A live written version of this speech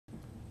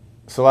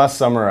So last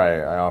summer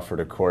I offered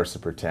a course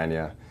at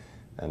Britannia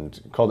and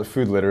called it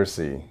Food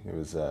Literacy. It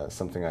was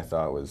something I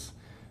thought was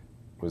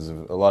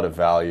a lot of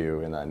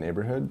value in that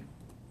neighborhood.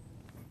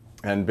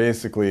 And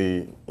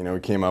basically, we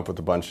came up with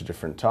a bunch of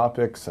different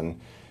topics,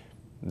 and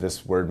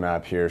this word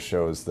map here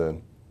shows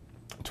the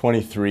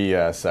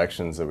 23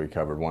 sections that we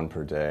covered, one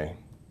per day.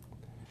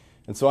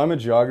 And so I'm a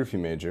geography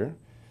major,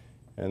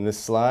 and this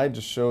slide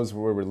just shows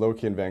where we're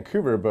located in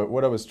Vancouver, but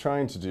what I was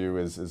trying to do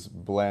is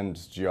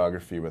blend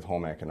geography with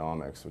home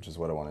economics, which is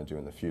what I want to do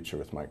in the future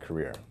with my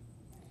career.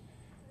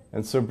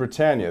 And so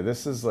Britannia,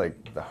 this is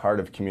like the heart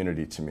of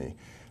community to me.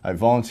 I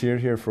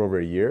volunteered here for over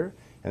a year,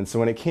 and so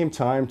when it came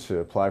time to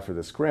apply for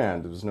this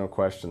grant, there was no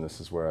question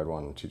this is where I'd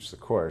want to teach the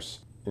course.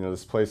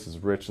 This place is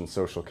rich in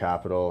social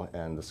capital,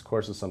 and this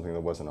course is something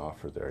that wasn't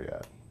offered there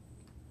yet.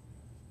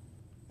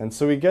 And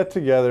so we get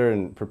together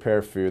and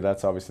prepare food.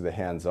 That's obviously the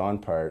hands-on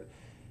part.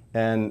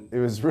 And it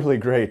was really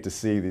great to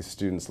see these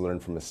students learn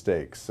from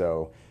mistakes.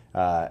 So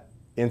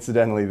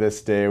incidentally,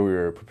 this day we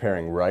were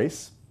preparing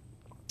rice,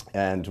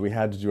 and we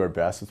had to do our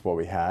best with what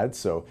we had.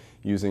 So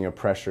using a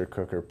pressure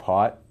cooker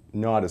pot,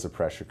 not as a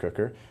pressure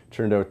cooker,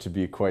 turned out to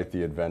be quite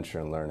the adventure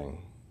in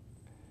learning.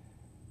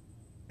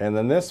 And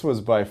then this was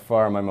by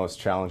far my most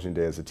challenging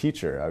day as a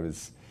teacher. I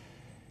was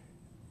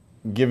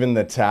given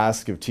the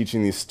task of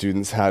teaching these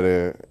students how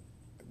to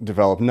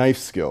develop knife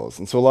skills.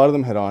 And so a lot of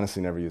them had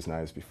honestly never used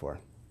knives before.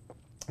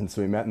 And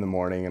so we met in the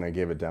morning and I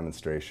gave a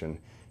demonstration,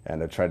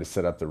 and I tried to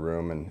set up the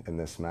room in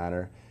this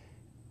manner.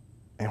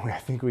 And I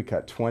think we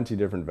cut 20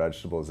 different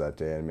vegetables that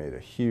day and made a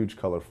huge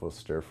colorful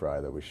stir fry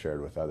that we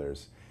shared with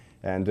others.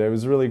 And it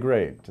was really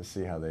great to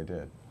see how they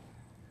did.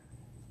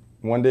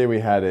 One day we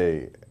had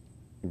a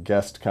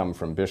guest come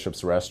from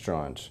Bishop's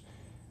Restaurant,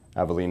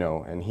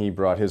 Avellino, and he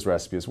brought his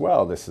recipe as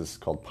well. This is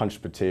called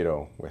punched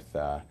potato with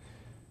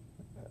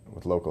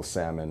local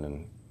salmon,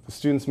 and the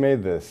students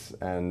made this,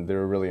 and they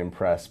were really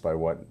impressed by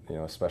what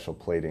special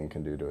plating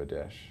can do to a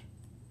dish.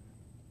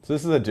 So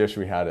this is a dish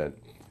we had at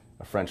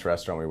a French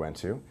restaurant we went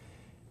to,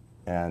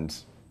 and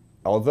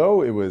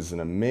although it was an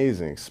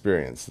amazing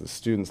experience, the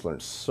students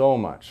learned so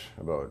much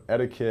about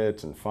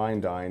etiquette and fine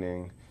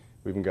dining.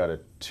 We even got a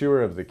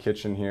tour of the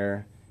kitchen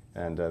here,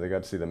 and they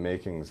got to see the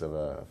makings of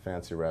a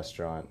fancy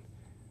restaurant.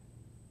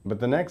 But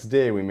the next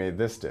day we made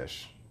this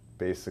dish,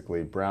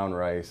 basically brown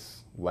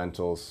rice,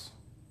 lentils,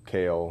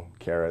 kale,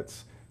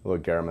 carrots, a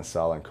little garam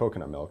masala, and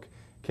coconut milk.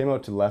 Came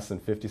out to less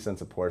than 50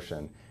 cents a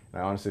portion,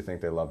 and I honestly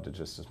think they loved it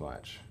just as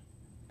much.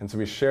 And so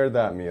we shared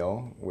that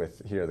meal with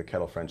here the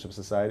Kettle Friendship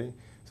Society.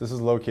 So this is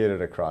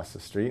located across the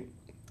street.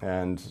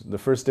 And the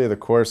first day of the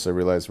course I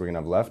realized we're going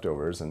to have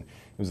leftovers, and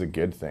it was a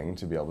good thing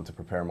to be able to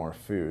prepare more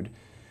food.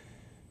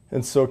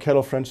 And so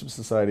Kettle Friendship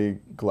Society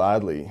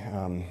gladly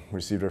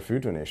received our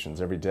food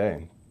donations every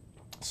day.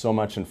 So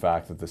much, in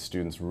fact, that the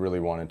students really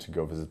wanted to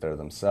go visit there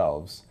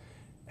themselves,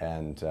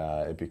 and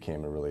it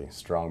became a really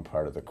strong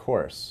part of the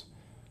course.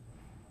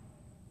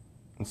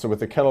 And so with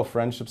the Kettle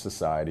Friendship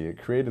Society, it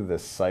created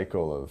this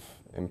cycle of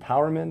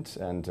empowerment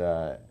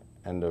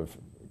and of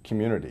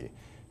community.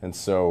 And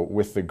so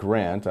with the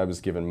grant, I was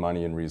given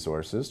money and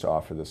resources to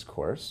offer this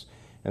course.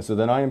 And so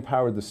then I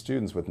empowered the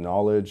students with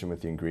knowledge and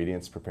with the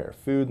ingredients to prepare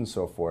food and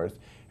so forth.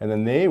 And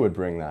then they would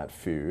bring that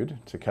food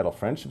to Kettle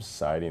Friendship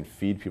Society and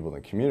feed people in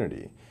the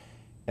community.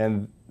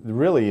 And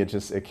really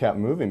it kept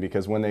moving,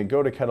 because when they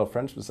go to Kettle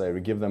Friendship Society,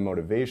 we give them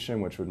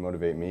motivation, which would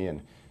motivate me,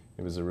 and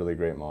it was a really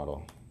great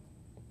model.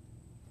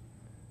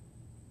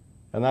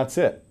 And that's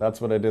it.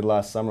 That's what I did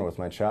last summer with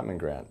my Chapman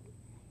grant.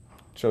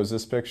 Chose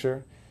this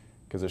picture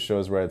because it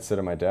shows where I'd sit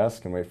at my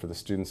desk and wait for the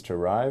students to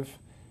arrive.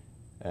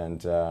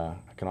 And I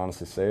can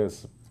honestly say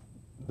it's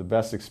the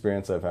best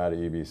experience I've had at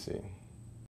UBC.